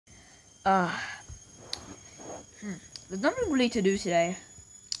Uh, there's nothing really to do today.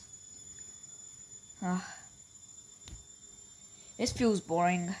 This feels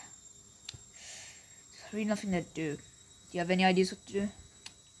boring. There's really nothing to do. Do you have any ideas what to do?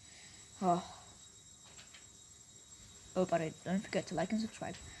 Oh, but don't forget to like and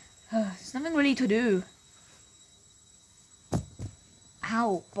subscribe. There's nothing really to do.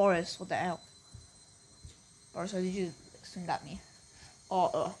 How, Boris? What the hell? Boris, why did you swing at me?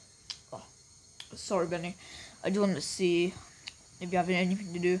 Oh, sorry, Benny. I just wanted to see if you have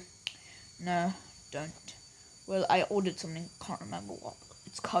anything to do. No, don't. Well, I ordered something. Can't remember what.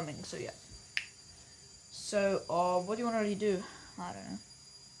 It's coming, so yeah. So, what do you want to do? I don't know.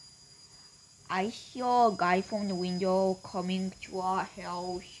 I saw a guy from the window coming to our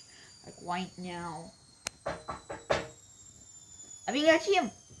house, like right now. I think that's him.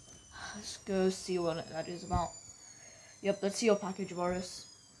 Let's go see what that is about. Yep, let's see your package, Boris.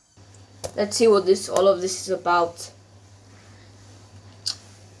 Let's see what all of this is about.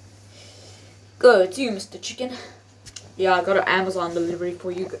 Go to you, Mr. Chicken. Yeah, I got an Amazon delivery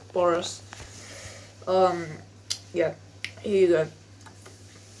for you, Boris. Yeah, here you go.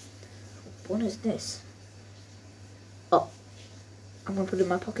 What is this? Oh, I'm gonna put it in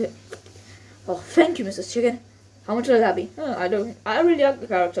my pocket. Oh, thank you, Mr. Chicken. How much will that be? Oh, I really like the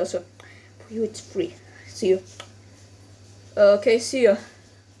character, so for you it's free. See you. Okay, see ya.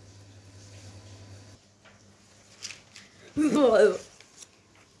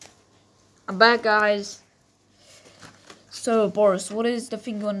 I'm back, guys. So, Boris, what is the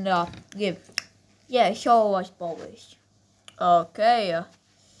thing you want to give? Yeah, show us, Boris. Okay.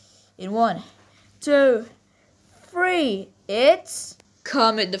 In 1, 2, 3, it's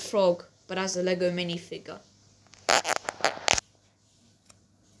Kermit the Frog, but as a Lego minifigure.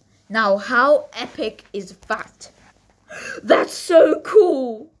 Now, how epic is that? That's so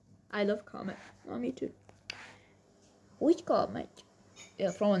cool! I love Kermit. Oh, me too. Which Kermit?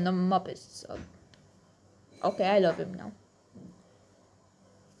 Yeah, from the Muppets. Okay, I love him now.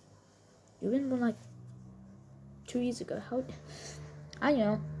 You've been born like 2 years ago. How? I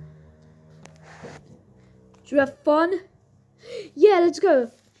know. Should we have fun? Yeah, let's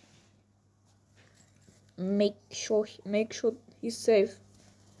go. Make sure he's safe.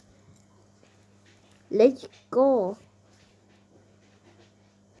 Let's go.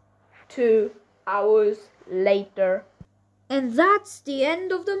 2 hours later. And that's the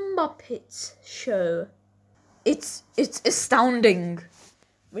end of the Muppets show. It's astounding.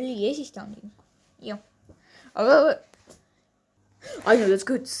 Really is astounding. Yeah. I know, let's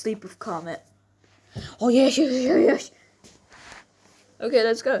go to sleep with Kermit. Oh, yes. Okay,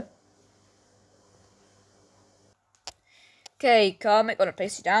 let's go. Okay, Kermit, gonna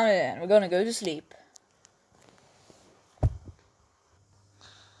place you down and we're gonna go to sleep.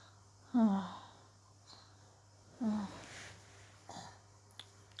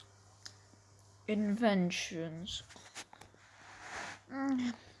 Inventions.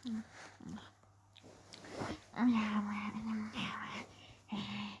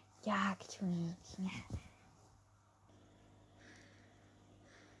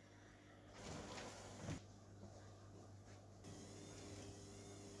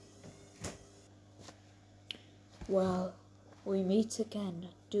 Well, we meet again,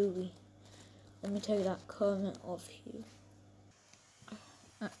 do we? Let me take that Kermit off you.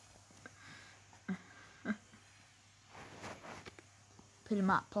 Put in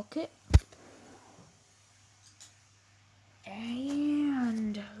my pocket.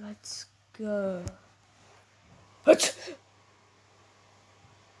 And let's go.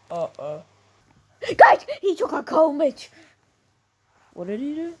 Uh-oh. Guys, he took our Kermit. What did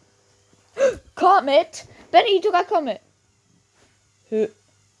he do? Kermit? Benny, he took our Kermit. Wait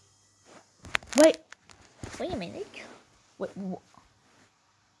a minute. Wait,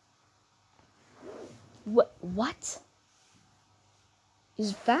 what?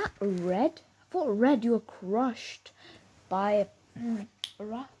 Is that red? I thought red you were crushed by a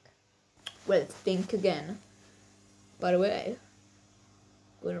rock. Well, think again. By the way,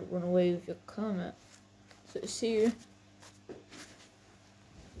 I'm gonna run away with your Kermit. So see you.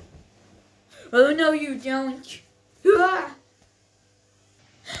 Oh no, you don't.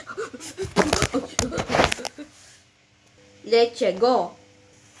 Let's go.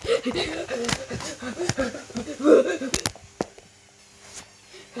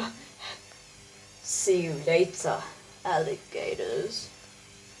 See you later, alligators.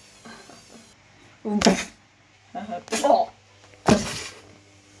 Well,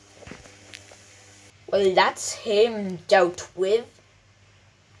 that's him dealt with.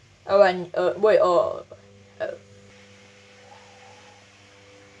 Oh, and wait,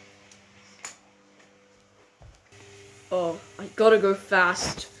 Oh, I gotta go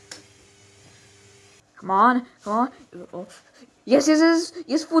fast. Come on, come on. Oh. Yes, yes, yes,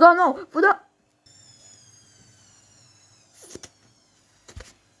 yes, food on, no, food on.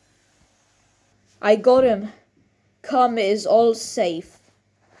 I got him. Kermit is all safe.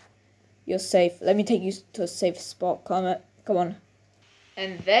 You're safe. Let me take you to a safe spot, Kermit. Come on.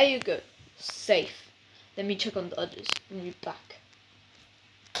 And there you go. Safe. Let me check on the others. Bring you back.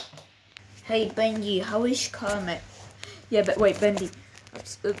 Hey, Benji, how is Kermit? Yeah, but wait, Benji.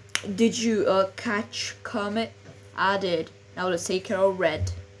 Did you catch Kermit? I did. Now let's take care of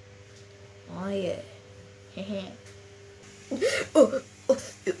Red. Oh yeah.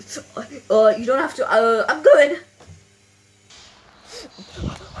 You don't have to. I'm going.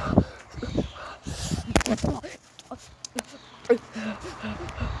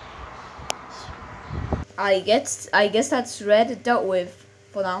 I guess that's Red dealt with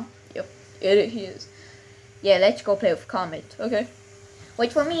for now. Yep, he is. Yeah, let's go play with Kermit. Okay.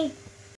 Wait for me.